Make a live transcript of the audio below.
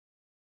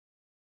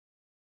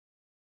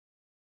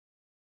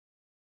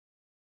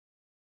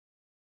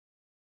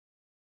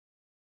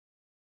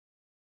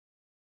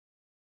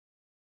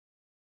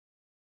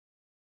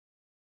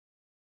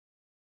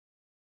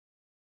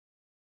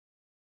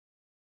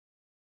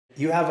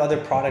You have other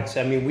products.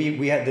 I mean,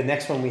 we had the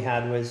next one we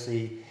had was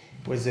the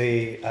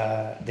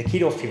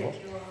keto fuel,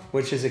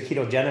 which is a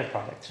ketogenic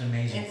product. It's an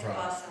amazing It's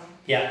product. awesome.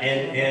 Yeah,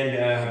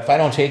 and If I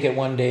don't take it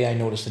one day, I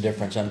notice the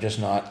difference. I'm just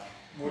not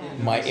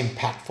my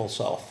impactful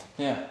self.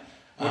 Yeah.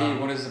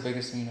 What is the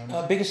biggest thing you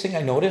notice? Biggest thing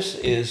I notice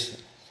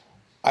is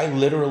I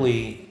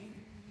literally,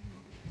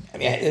 I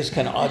mean, it's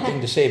kind of odd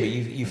thing to say, but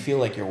you feel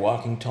like you're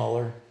walking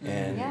taller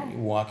and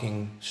you're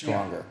walking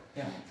stronger.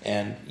 Yeah.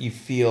 And you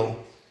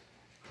feel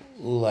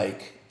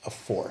like a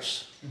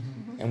force.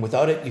 And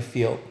without it, you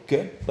feel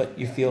good, but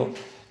you feel,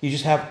 you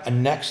just have a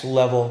next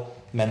level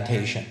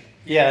mentation.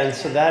 yeah, and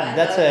so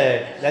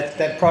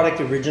that product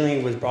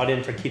originally was brought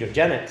in for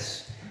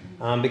ketogenics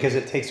because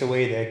it takes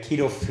away the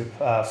keto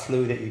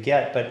flu that you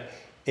get, but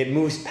it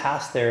moves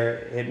past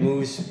there.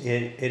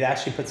 It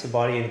actually puts the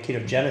body in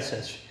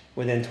ketogenesis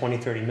within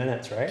 20-30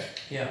 minutes, right?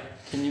 Yeah.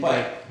 Can you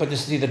But to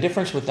see the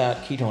difference with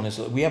that ketone is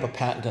that we have a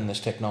patent on this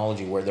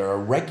technology where there are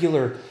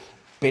regular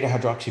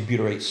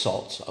beta-hydroxybutyrate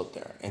salts out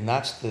there, and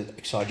that's the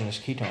exogenous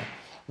ketone.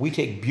 We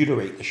take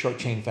butyrate, the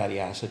short-chain fatty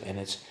acid, and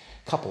it's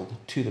coupled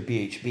to the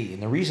BHB.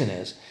 And the reason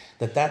is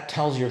that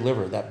tells your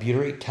liver, that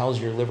butyrate tells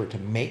your liver to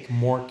make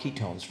more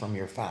ketones from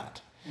your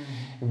fat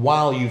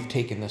while you've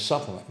taken this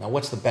supplement. Now,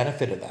 what's the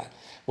benefit of that?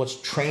 Well, it's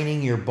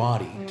training your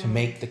body to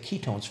make the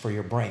ketones for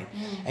your brain.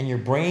 And your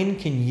brain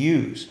can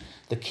use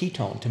the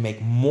ketone to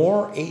make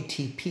more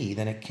ATP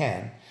than it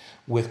can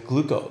with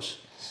glucose,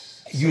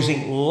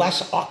 using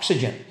less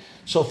oxygen.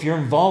 So if you're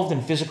involved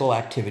in physical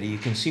activity, you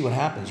can see what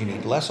happens. You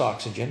need less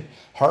oxygen,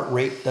 heart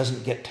rate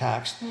doesn't get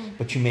taxed,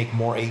 but you make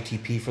more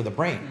ATP for the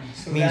brain.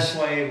 So It means that's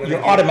why when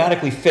you're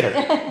automatically fitter.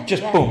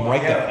 Just boom,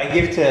 right Yeah, there. I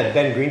gave to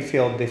Ben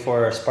Greenfield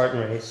before our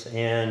Spartan race,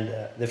 and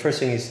the first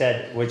thing he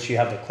said, which you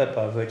have the clip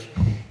of, which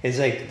is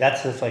like,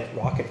 that's just like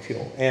rocket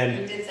fuel. You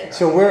And did say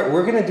so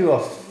we're gonna do a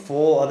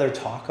full other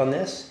talk on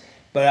this,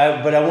 but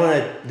I want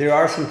to. There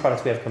are some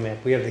products we have coming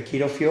up. We have the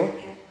keto fuel.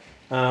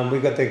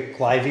 We've got the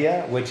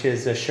Glyvia, which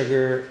is the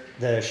sugar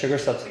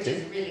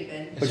substitute, which is really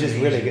good. which is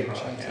really good.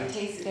 It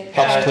tastes good.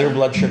 Helps clear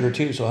blood sugar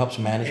too, so it helps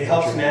manage It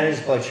blood helps sugar.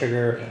 manage blood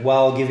sugar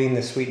while giving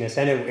the sweetness,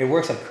 and it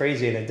works like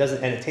crazy, and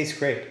it tastes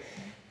great.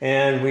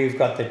 And we've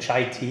got the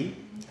chai tea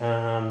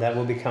that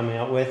we'll be coming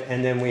out with,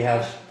 and then we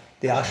have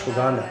the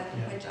ashwagandha.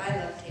 Which I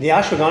love. The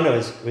ashwagandha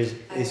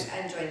is I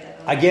enjoyed that.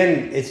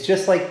 again, it's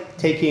just like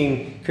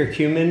taking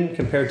curcumin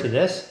compared to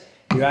this.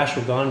 Your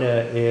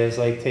ashwagandha is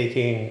like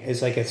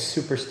a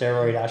super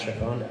steroid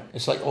ashwagandha.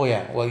 It's like, oh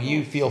yeah, well,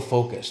 you feel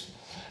focused.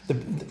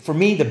 For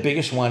me, the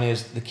biggest one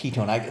is the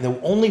ketone. The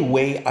only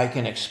way I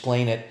can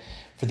explain it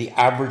for the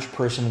average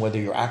person, whether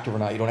you're active or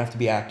not, you don't have to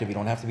be active, you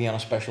don't have to be on a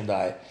special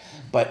diet,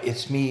 but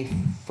it's me,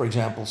 for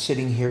example,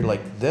 sitting here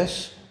like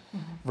this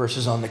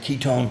versus on the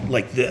ketone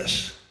like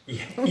this.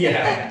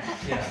 Yeah.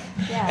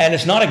 And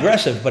it's not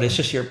aggressive, but it's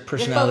just your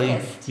personality.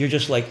 focused. You're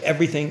just like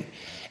everything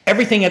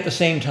at the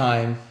same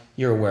time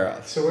you're aware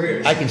of. So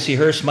I can see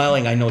her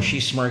smiling, I know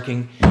she's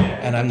smirking,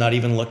 and I'm not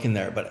even looking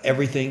there, but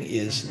everything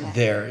is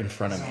there in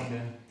front of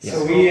me.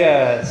 So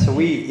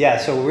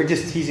we're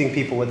just teasing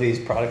people with these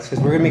products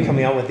because we're going to be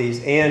coming out with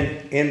these,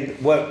 and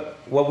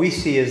what we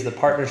see is the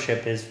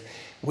partnership is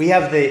we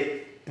have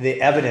the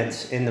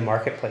evidence in the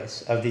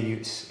marketplace of the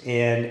use,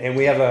 and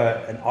we have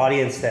an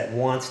audience that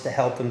wants to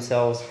help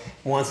themselves,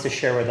 wants to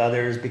share with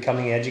others,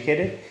 becoming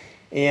educated,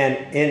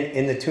 and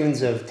in the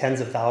tunes of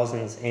tens of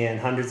thousands and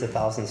hundreds of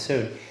thousands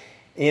soon.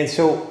 And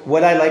so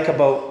what I like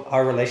about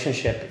our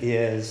relationship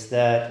is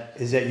that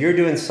you're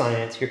doing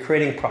science, you're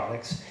creating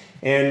products,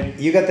 and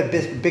you got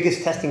the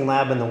biggest testing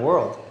lab in the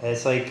world.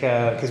 It's like,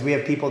 because we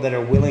have people that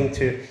are willing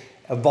to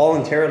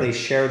voluntarily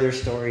share their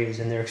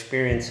stories and their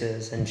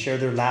experiences and share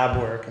their lab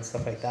work and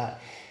stuff like that.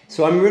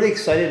 So I'm really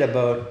excited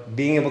about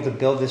being able to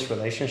build this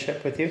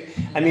relationship with you.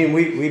 I mean,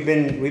 we've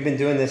been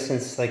doing this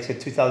since like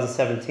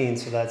 2017,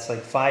 so that's like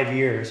 5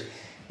 years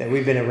that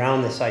we've been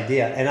around this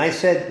idea. And I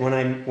said when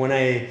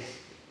I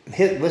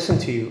listen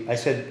to you, I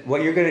said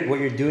what you're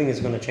doing is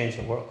going to change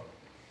the world,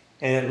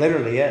 and it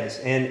literally is,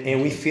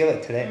 and we feel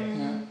it today.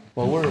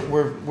 Well,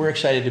 we're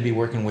excited to be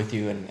working with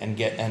you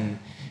and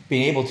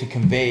being able to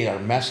convey our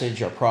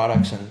message, our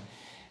products,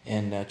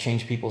 and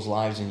change people's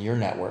lives in your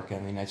network. I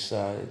mean, it's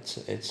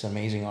an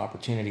amazing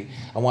opportunity.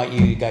 I want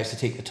you guys to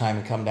take the time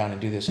and come down and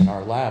do this in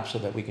our lab so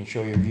that we can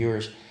show your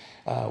viewers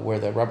where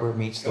the rubber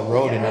meets the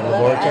road in our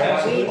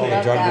laboratory, all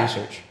the drug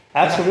research.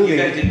 Absolutely.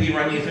 Did we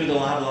run you through the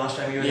lab the last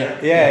time you were there?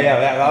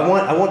 Yeah.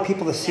 I want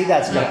people to see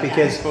that stuff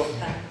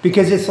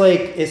because it's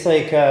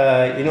like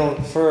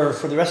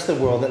for the rest of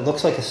the world, it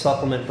looks like a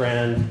supplement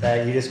brand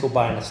that you just go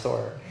buy in a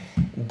store,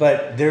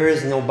 but there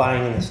is no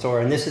buying in the store,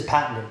 and this is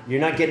patented.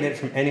 You're not getting it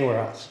from anywhere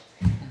else,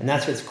 and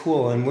that's what's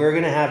cool. And we're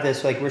gonna have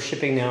this, like, we're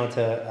shipping now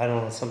to, I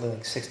don't know, something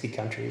like 60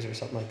 countries or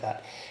something like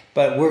that,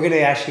 but we're gonna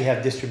actually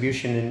have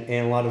distribution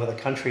in a lot of other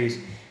countries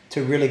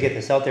to really get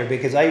this out there,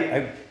 because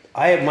I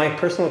have my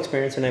personal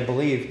experience, and I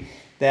believe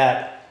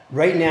that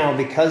right now,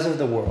 because of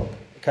the world,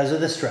 because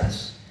of the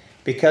stress,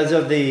 because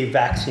of the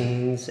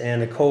vaccines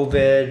and the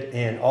COVID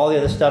and all the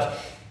other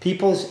stuff,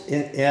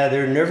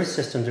 their nervous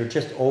systems are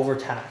just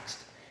overtaxed.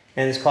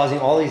 and it's causing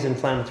all these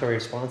inflammatory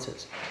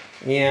responses.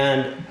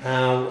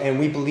 And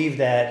we believe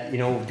that, you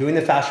know, doing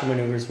the fascia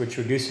maneuvers, which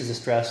reduces the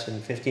stress in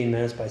 15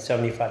 minutes by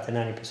 75 to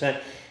 90%,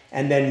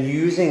 and then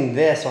using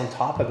this on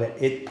top of it,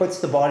 it puts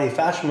the body,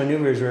 fascia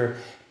maneuvers are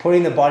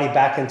putting the body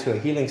back into a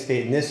healing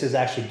state, and this is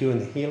actually doing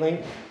the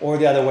healing, or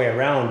the other way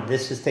around.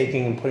 This is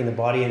taking and putting the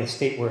body in a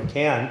state where it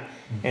can,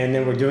 and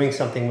then we're doing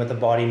something with the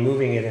body,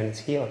 moving it, and it's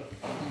healing.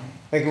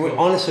 Like, we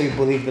honestly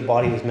believe the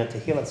body was meant to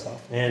heal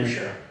itself, and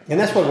and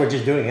that's what we're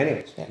just doing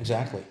anyways. Yeah,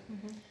 exactly.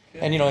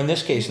 And, you know, in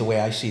this case, the way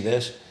I see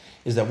this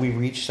is that we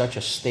reach such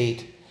a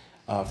state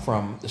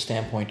from the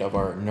standpoint of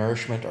our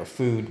nourishment, our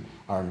food,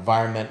 our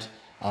environment,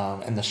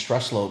 and the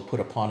stress load put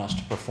upon us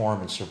to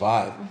perform and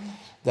survive,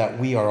 that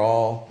we are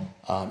all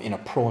in a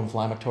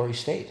pro-inflammatory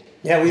state.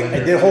 Yeah,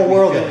 the whole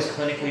world is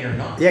clinically or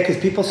not. Yeah, because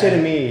people say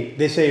to me,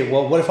 they say,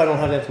 well, what if I don't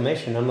have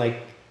inflammation? I'm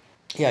like,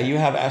 yeah, you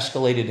have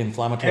escalated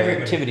inflammatory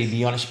activity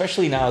beyond,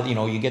 especially now, you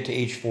know, you get to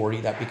age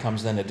 40, that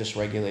becomes then a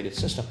dysregulated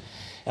system.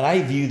 And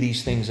I view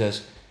these things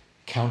as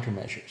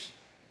countermeasures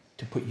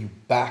to put you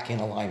back in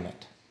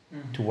alignment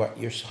to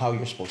how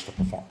you're supposed to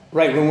perform.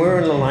 Right, when we're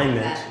in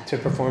alignment to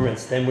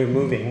performance, then we're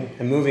moving,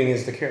 and moving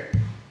is the cure.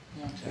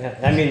 Yeah,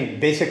 I mean,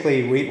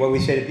 basically, what we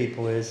say to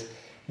people is,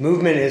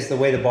 movement is the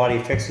way the body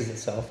fixes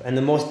itself, and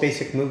the most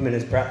basic movement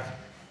is breath.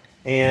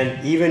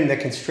 And even the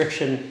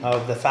constriction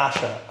of the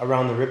fascia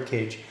around the rib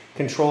cage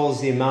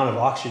controls the amount of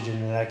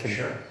oxygen that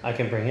I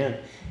can bring in.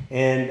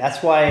 And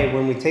that's why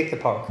when we take the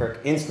Power Kirk,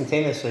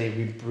 instantaneously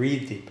we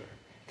breathe deeper,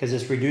 because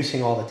it's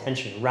reducing all the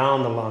tension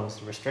around the lungs,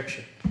 the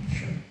restriction.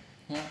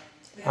 Do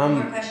we have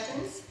more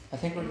questions? I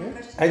think we're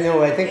good. I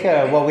know, I think,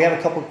 well, we have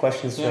a couple of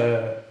questions.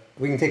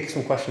 We can take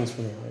some questions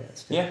from the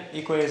audience. Yeah,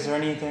 Ikwe, is there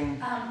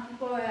anything?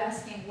 People were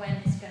asking when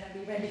it's going to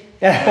be ready.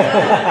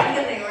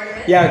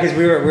 Yeah, because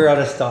we were out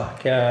of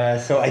stock.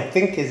 So I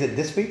think, is it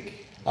this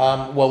week?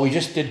 Well, we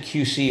just did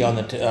QC on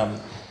the,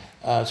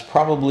 it's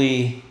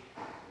probably,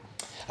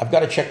 I've got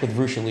to check with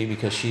Vrushali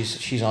because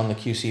she's on the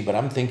QC, but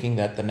I'm thinking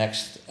that the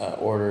next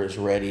order is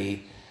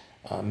ready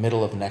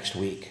middle of next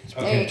week. It's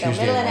between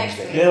Tuesday and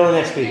Wednesday. Middle of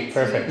next week,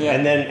 perfect. Yeah.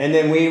 And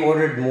then we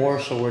ordered more,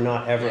 so we're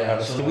not ever out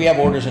of So stock. we have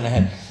orders in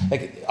ahead.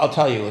 Like, I'll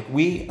tell you, like,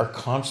 we are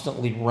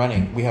constantly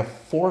running. We have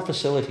 4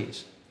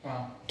 facilities,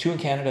 2 in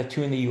Canada,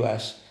 2 in the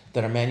US,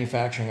 that are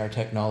manufacturing our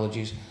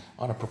technologies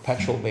on a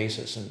perpetual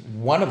basis.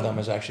 And one of them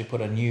has actually put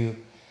a new,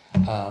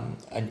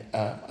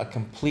 a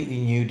completely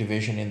new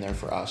division in there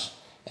for us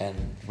and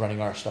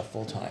running our stuff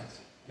full time.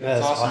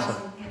 That's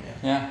awesome.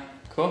 Yeah,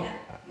 cool.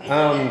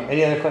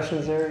 Any other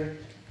questions there?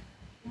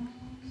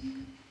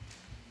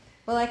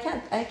 Well, I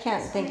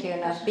can't thank you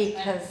enough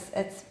because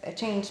it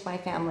changed my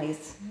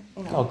family's,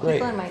 you know, Oh, great.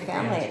 people in my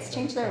family. It's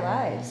changed their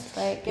lives.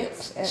 Like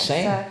it's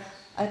Same.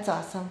 It's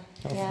awesome.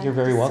 Yeah, You're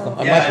very welcome. So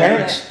And Yeah,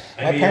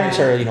 my parents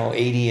are, you know,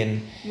 80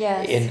 and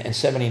Yes. and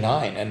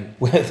 79, and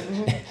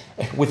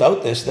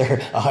without this,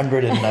 they're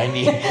 190.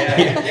 You know,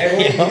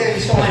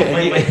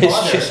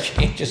 it just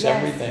changes Yes.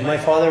 everything. My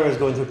father was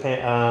going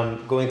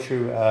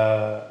through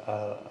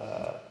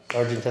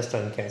large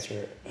intestine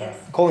cancer,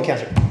 colon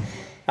cancer.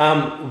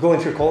 Going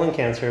through colon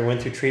cancer,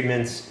 went through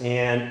treatments,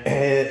 and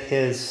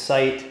his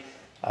sight,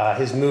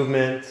 his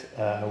movement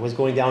was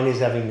going down. He's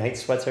having night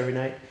sweats every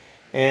night.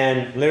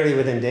 And literally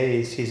within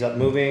days, he's up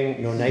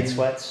moving, no night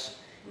sweats.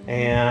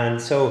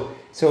 And so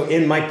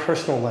in my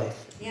personal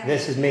life,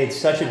 this has made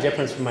such a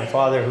difference for my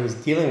father who's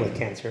dealing with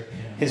cancer.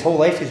 His whole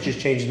life has just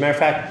changed. As a matter of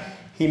fact,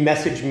 he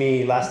messaged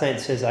me last night and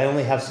says, I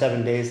only have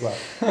 7 days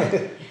left.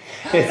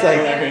 It's like,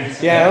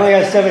 I only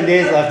have 7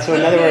 days left. So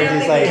in other words,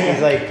 he's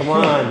like, come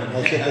on,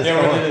 let's get this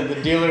going. We're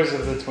the dealers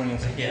of the 20th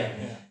century.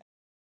 Yeah.